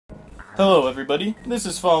Hello everybody, this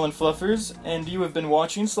is Fallen Fluffers, and you have been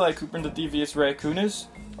watching Sly Cooper and the Thievius Raccoonus.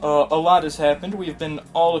 A lot has happened. We have been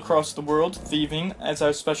all across the world thieving as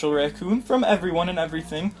our special raccoon from everyone and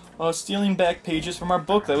everything, stealing back pages from our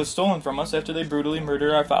book that was stolen from us after they brutally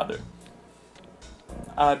murdered our father.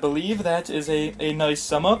 I believe that is a nice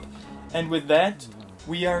sum up, and with that,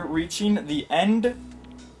 we are reaching the end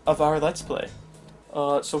of our Let's Play.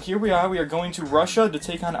 So here we are going to Russia to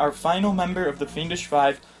take on our final member of the Fiendish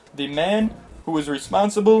Five, the man who was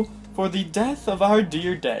responsible for the death of our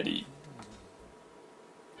dear daddy.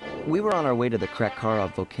 We were on our way to the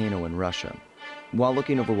Krakkarov Volcano in Russia. While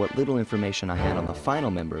looking over what little information I had on the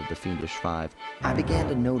final member of the Fiendish Five, I began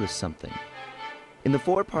to notice something. In the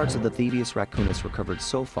 4 parts of the Thievius Raccoonus recovered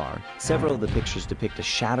so far, several of the pictures depict a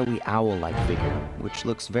shadowy owl-like figure, which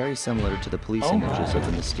looks very similar to the police images of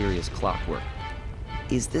the mysterious clockwork.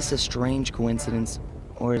 Is this a strange coincidence,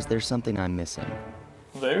 or is there something I'm missing?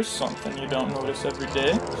 There's something you don't notice every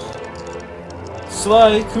day.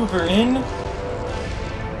 Sly Cooper in The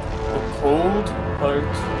Cold Heart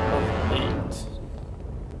of Hate.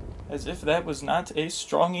 As if that was not a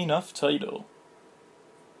strong enough title.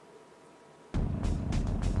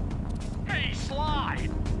 Hey, Sly!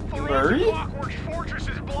 Murray? Clockwork's fortress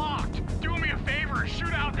is blocked. Do me a favor and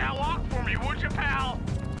shoot out that lock for me, would you, pal?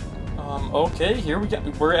 Okay, here we go.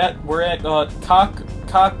 We're at Volcano.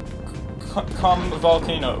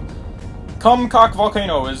 CumCock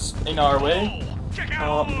Volcano is in our way.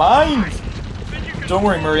 Mine! Don't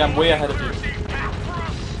worry, Murray, I'm way ahead of you.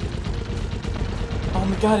 Oh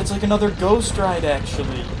my god, it's like another ghost ride,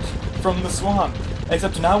 actually, from the swamp.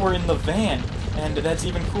 Except now we're in the van, and that's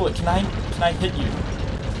even cooler. Can I hit you?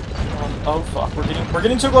 Oh fuck, we're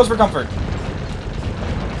getting too close for comfort.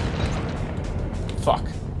 Fuck.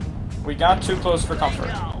 We got too close for comfort.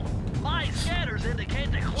 My scanners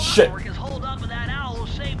indicate the Shit. clockwork is holed up in that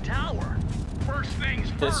owl-shaped tower. First things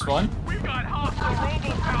first. This one. We've got hostile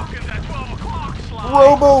robo-falcons at 12 o'clock, Sly.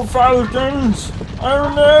 Robo-falcons! Oh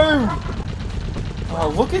no! Oh,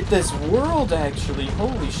 look at this world, actually.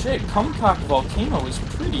 Holy shit, CumCock Volcano is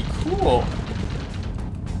pretty cool.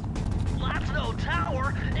 That's no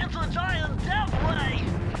tower, it's a giant death ray.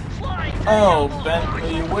 Slide Oh, down.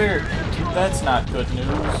 Bentley, where? Dude, that's not good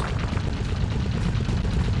news.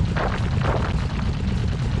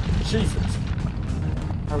 Jesus.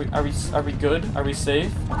 Are we good? Are we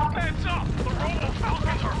safe? Heads up, the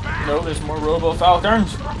robo-falcons are back. No, there's more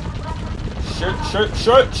Robo-Falcons. Shit!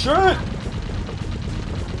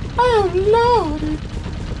 Oh, Lord!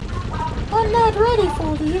 I'm not ready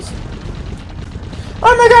for these.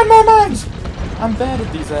 Oh my god, more mines! I'm bad at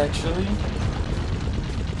these, actually.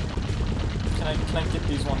 Can I get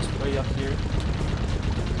these ones way up here?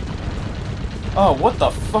 Oh, what the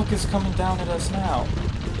fuck is coming down at us now?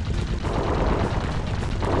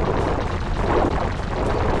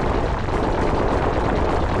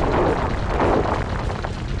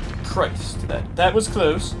 Christ, that was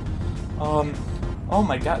close. Oh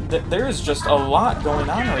my god, there is just a lot going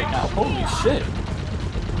on right now. Holy shit.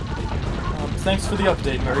 Thanks for the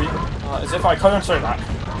update, Murray. As if I couldn't say that.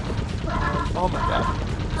 Oh my god.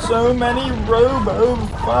 So many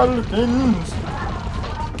Robo-Falcons!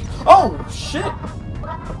 Oh, shit!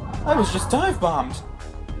 I was just dive-bombed.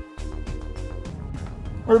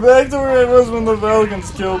 We're back to where I was when the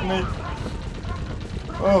Falcons killed me.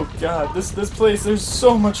 Oh god, this place, there's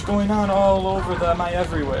so much going on all over them,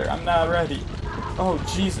 everywhere. I'm not ready. Oh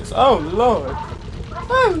Jesus, oh lord.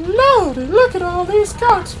 Oh lordy, look at all these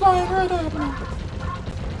cocks flying right at me.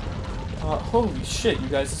 Holy shit, you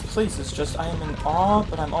guys, this place is just, I am in awe,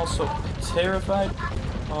 but I'm also terrified.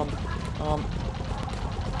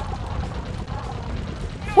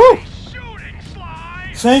 Woo!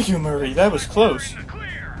 Thank you, Murray, that was close.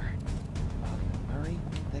 Murray?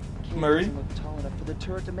 Murray? Tall enough for the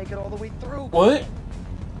turret to make it all the way through. What?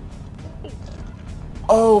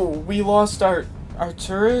 Oh, we lost our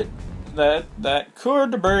turret? That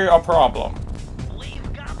could be a problem.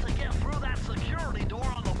 We've got to get through that security door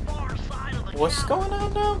on the far side of the What's tower. going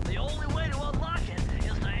on now? The only way to unlock it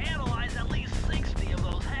is to analyze at least 60 of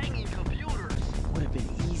those hanging computers. Would have been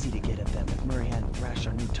easy to get at them if Murray hadn't thrashed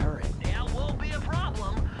our new turret. Yeah, won't be a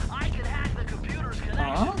problem. I can hack the computer's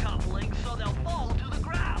connection coupling so they'll fall to the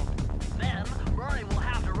ground. Then, Murray will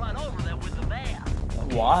have to run over them with the van.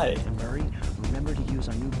 Why? And Murray, remember to use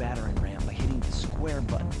our new battering ram by hitting the square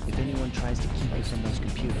button if anyone tries to keep you from those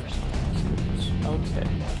computers. Okay.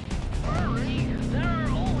 Murray, there are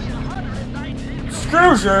only 119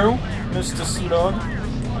 Excuse you, Mr. Slug. I'm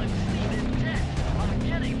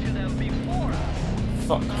getting to them before us.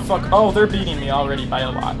 Fuck. Oh, they're beating me already by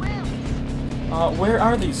a lot. Where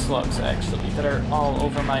are these slugs, actually, that are all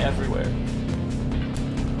over my everywhere?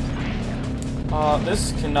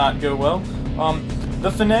 This cannot go well.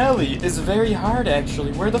 The finale is very hard,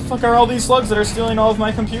 actually. Where the fuck are all these slugs that are stealing all of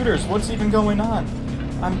my computers? What's even going on?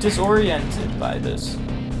 I'm disoriented by this.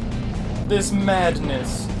 This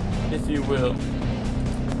madness, if you will.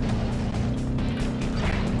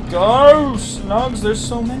 Go, slugs! There's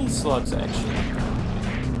so many slugs, actually.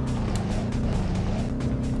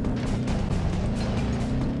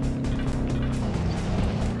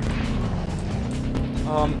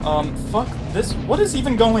 Fuck this. What is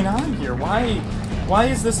even going on here? Why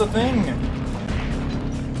is this a thing?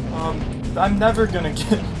 I'm never gonna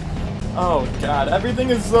get... Oh god, everything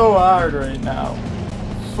is so hard right now.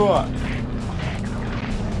 Fuck.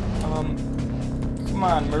 Come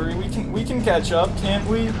on, Murray, we can catch up, can't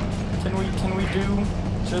we? Can we do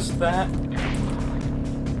just that?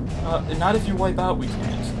 Not if you wipe out, we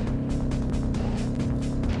can't.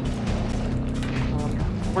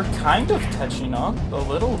 We're kind of catching up a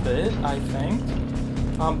little bit, I think.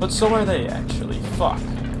 But so are they, actually. Fuck.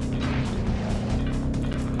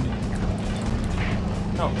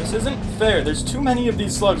 No, this isn't fair. There's too many of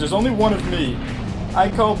these slugs. There's only one of me. I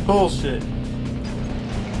call bullshit.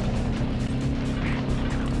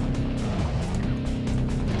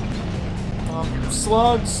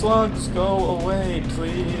 Slugs, go away,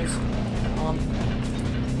 please.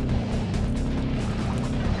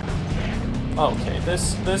 Okay,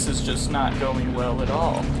 this is just not going well at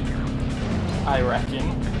all, I reckon.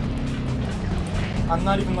 I'm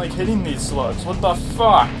not even, like, hitting these slugs. What the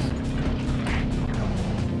fuck?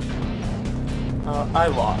 I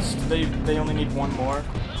lost. They only need one more.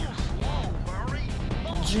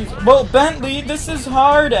 Jeez. Well, Bentley, this is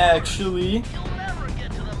hard, actually.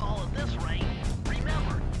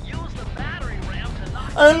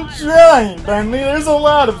 I'm trying, Bentley. There's a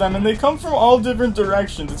lot of them, and they come from all different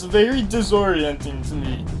directions. It's very disorienting to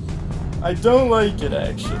me. I don't like it,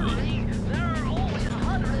 actually.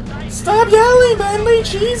 Stop yelling, Bentley!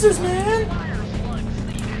 Jesus, man!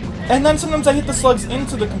 And then sometimes I hit the slugs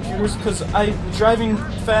into the computers because I'm driving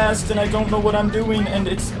fast and I don't know what I'm doing, and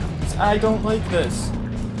I don't like this.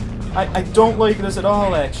 I don't like this at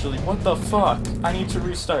all, actually. What the fuck? I need to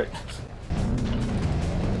restart.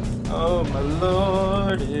 Oh my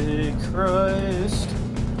Lordy Christ,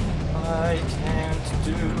 I can't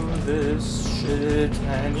do this shit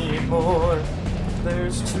anymore.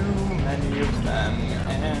 There's too many of them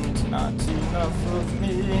and not enough of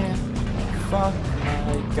me. Fuck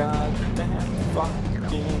my goddamn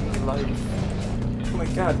fucking life. Oh my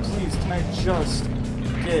god, please, can I just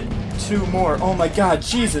get 2 more? Oh my god,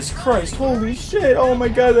 Jesus Christ, holy shit, oh my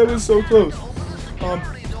god, that was so close.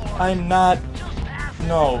 I'm not...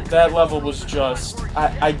 No, that level was just...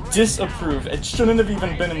 I disapprove. It shouldn't have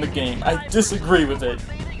even been in the game. I disagree with it.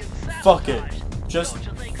 Fuck it. Just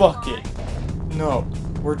fuck it. No.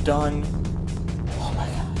 We're done. Oh my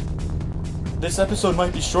god. This episode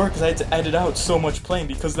might be short because I had to edit out so much playing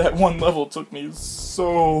because that one level took me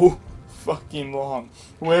so fucking long.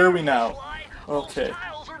 Where are we now? Okay.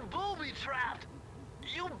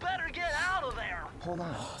 Hold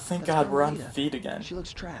on. Thank God we're on feet again. She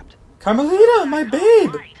looks trapped. Carmelita, my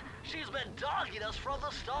babe! She's been dogging us from the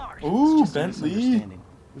start. Ooh, Bentley.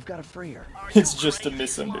 We've got to free her. It's just a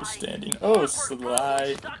misunderstanding. Oh,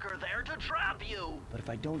 Sly. But if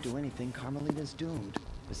I don't do anything, Carmelita's doomed.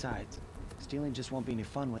 Besides, stealing just won't be any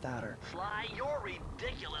fun without her. Sly, your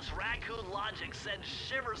ridiculous raccoon logic sends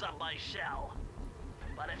shivers up my shell.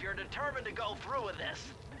 But if you're determined to go through with this,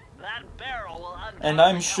 that barrel will and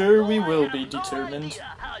I'm sure we will be determined.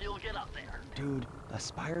 How you'll get up there. Dude, a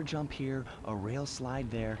spire jump here, a rail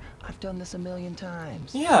slide there. I've done this 1,000,000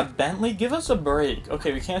 times. Yeah, Bentley, give us a break.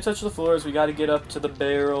 Okay, we can't touch the floors. We gotta get up to the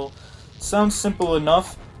barrel. Sounds simple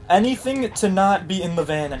enough. Anything to not be in the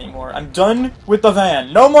van anymore. I'm done with the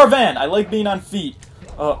van. No more van. I like being on feet.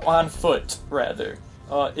 On foot, rather.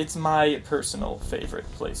 It's my personal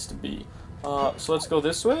favorite place to be. So let's go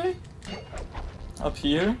this way. Up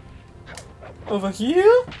here. Over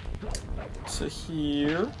here. To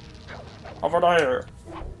here. Over there.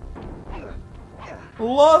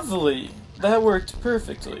 Lovely. That worked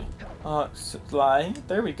perfectly. Sly.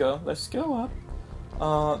 There we go. Let's go up.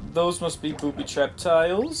 Those must be booby trap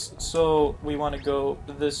tiles. So we want to go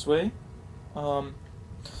this way.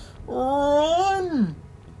 Run!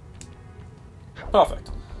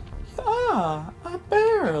 Perfect. Ah, a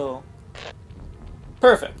barrel.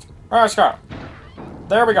 Perfect. Let's go.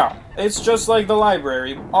 There we go. It's just like the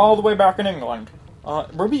library, all the way back in England.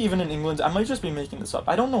 Were we even in England? I might just be making this up.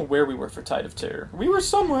 I don't know where we were for Tide of Terror. We were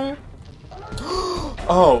somewhere.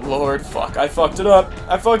 Oh, Lord, fuck. I fucked it up.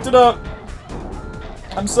 I fucked it up.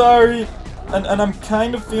 I'm sorry. And I'm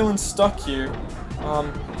kind of feeling stuck here.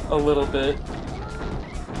 A little bit.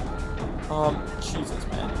 Jesus,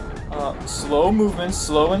 man. Slow movement,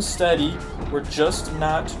 slow and steady. We're just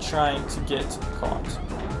not trying to get caught.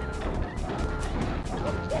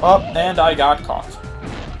 Up, and I got caught.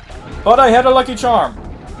 But I had a lucky charm.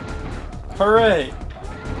 Hooray.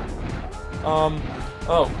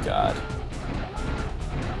 Oh god.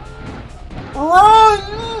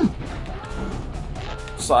 Run!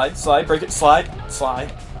 Slide, slide, break it, slide,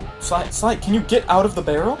 slide, slide, slide. Can you get out of the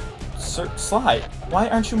barrel? Sir, slide. Why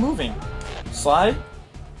aren't you moving? Slide.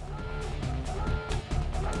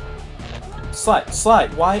 Slide,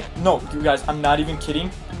 slide. Why? No, you guys, I'm not even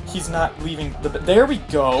kidding. He's not leaving the... There we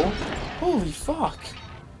go. Holy fuck.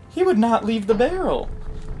 He would not leave the barrel.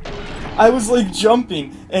 I was like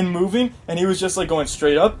jumping and moving, and he was just like going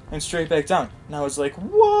straight up and straight back down. And I was like,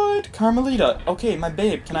 what? Carmelita. Okay, my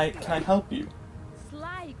babe, can I help you?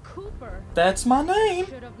 Sly Cooper. That's my name.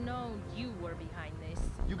 Should have known you were behind this.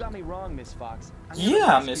 You got me wrong, Miss Fox.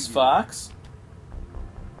 Yeah, Miss Fox.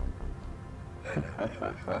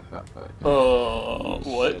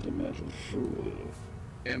 What? Sentimental fool.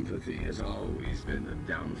 Empathy has always been the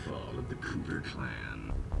downfall of the Cooper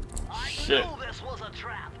clan. Shit. I knew this was a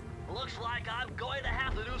trap. Looks like I'm going to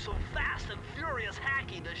have to do some fast and furious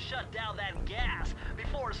hacking to shut down that gas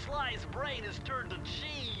before Sly's brain is turned to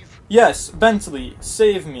cheese. Yes, Bentley,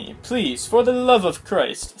 save me, please, for the love of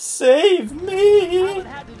Christ, save me! Haven't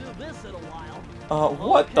had to do this in a while.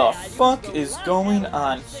 What the fuck is going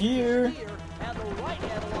on here?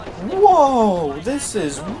 Whoa, this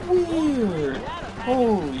is weird.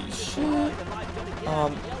 Holy shit.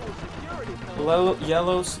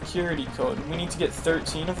 Yellow security code. We need to get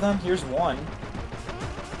 13 of them. Here's one.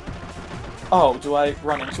 Oh, do I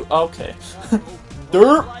run into... Okay.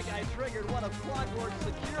 Derp!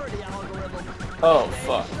 Oh,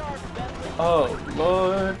 fuck. Oh,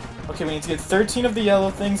 lord. Okay, we need to get 13 of the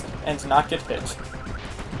yellow things and not get hit.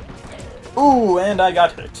 Ooh, and I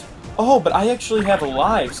got hit. Oh, but I actually have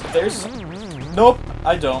lives. There's... Nope,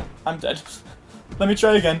 I don't. I'm dead. Let me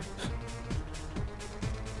try again.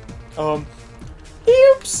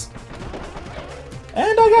 Oops!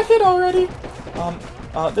 And I got hit already.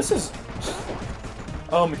 This is...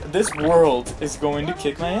 this world is going to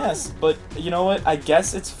kick my ass. But, you know what? I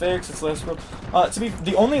guess it's fair because it's last world.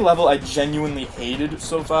 The only level I genuinely hated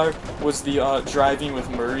so far was the, driving with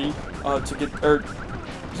Murray, to get...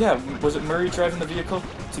 Yeah, was it Murray driving the vehicle?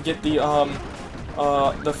 To get the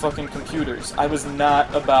fucking computers. I was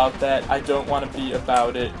not about that. I don't want to be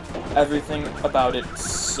about it. Everything about it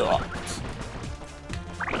sucked.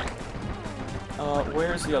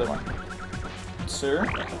 Where's the other one? Sir?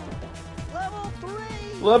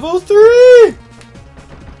 Level 3!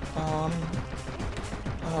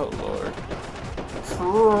 Oh lord.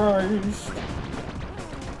 Christ.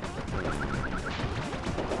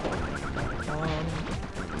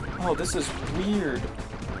 Oh, this is weird.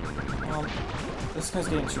 This guy's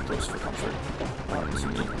getting too close for comfort. To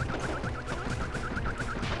me.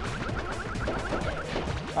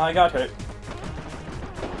 I got hit.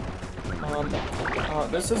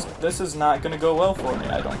 This is not gonna go well for me,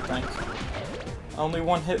 I don't think. Only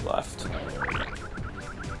one hit left.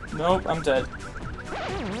 Nope, I'm dead.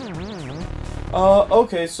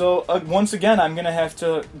 Okay, so, once again, I'm gonna have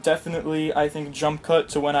to definitely, I think, jump cut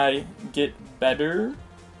to when I get better.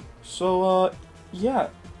 So, yeah.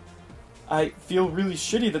 I feel really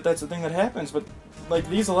shitty that that's the thing that happens, but, like,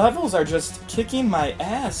 these levels are just kicking my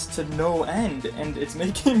ass to no end, and it's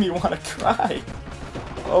making me want to cry.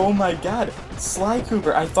 Oh my god. Sly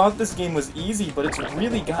Cooper, I thought this game was easy, but it's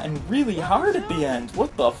really gotten really hard at the end.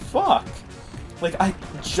 What the fuck? Like, I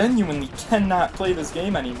genuinely cannot play this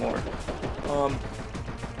game anymore.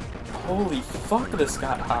 Holy fuck, this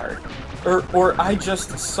got hard. Or I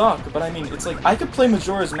just suck, but I mean, it's like, I could play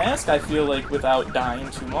Majora's Mask, I feel like, without dying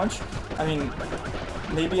too much. I mean,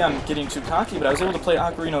 maybe I'm getting too cocky, but I was able to play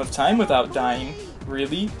Ocarina of Time without dying,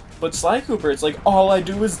 really. But Sly Cooper, it's like, all I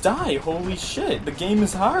do is die. Holy shit, the game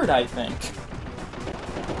is hard, I think.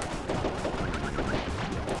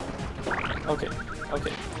 Okay,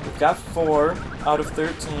 okay. We've got 4 out of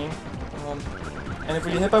 13. And if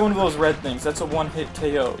we get hit by one of those red things, that's a one-hit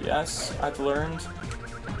KO, yes? I've learned.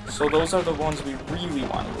 So those are the ones we really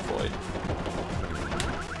want to avoid.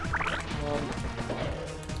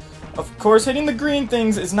 Of course, hitting the green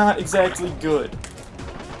things is not exactly good.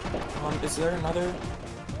 Is there another?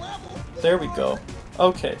 There we go.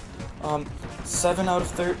 Okay. 7 out of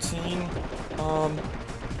 13.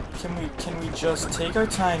 Can we just take our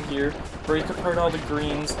time here, break apart all the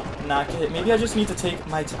greens, not get hit? Maybe I just need to take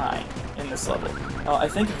my time in this level. I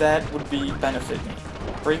think that would benefit me.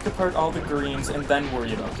 break apart all the greens, and then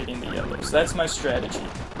worry about getting the yellows. That's my strategy.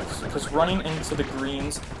 Because running into the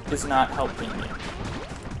greens is not helping me.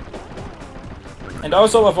 And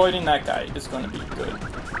also avoiding that guy is going to be good.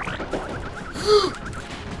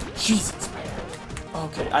 Jesus, man.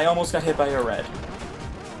 Okay, I almost got hit by a red.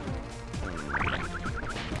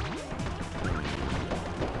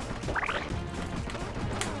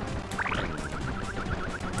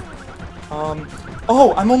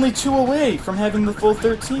 Oh, I'm only 2 away from having the full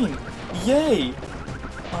 13. Yay!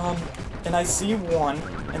 And I see one,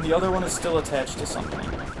 and the other one is still attached to something.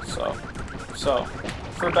 So,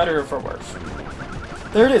 for better or for worse.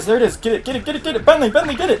 There it is, there it is. Get it.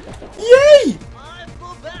 Bentley, get it. Yay! I'm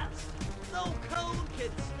the best. No code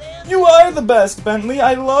can stand. You are the best, Bentley.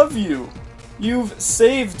 I love you. You've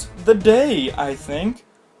saved the day, I think.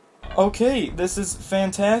 Okay, this is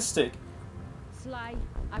fantastic. Sly,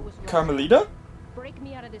 I was wrong. Carmelita? Break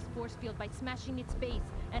me out of this force field by smashing its base,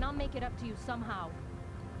 and I'll make it up to you somehow.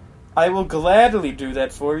 I will gladly do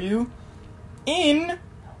that for you in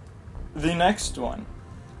the next one.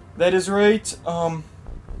 That is right, I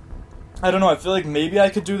don't know, I feel like maybe I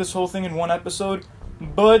could do this whole thing in one episode,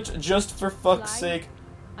 but just for fuck's sake...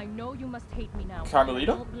 I know you must hate me now.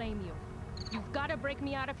 Carmelita? I don't blame you. You've got to break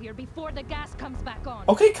me out of here before the gas comes back on.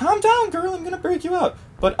 Okay, calm down, girl, I'm gonna break you out.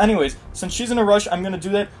 But anyways, since she's in a rush, I'm gonna do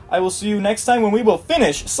that. I will see you next time when we will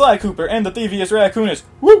finish Sly Cooper and the Thievius Raccoonus.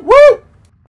 Woo woo!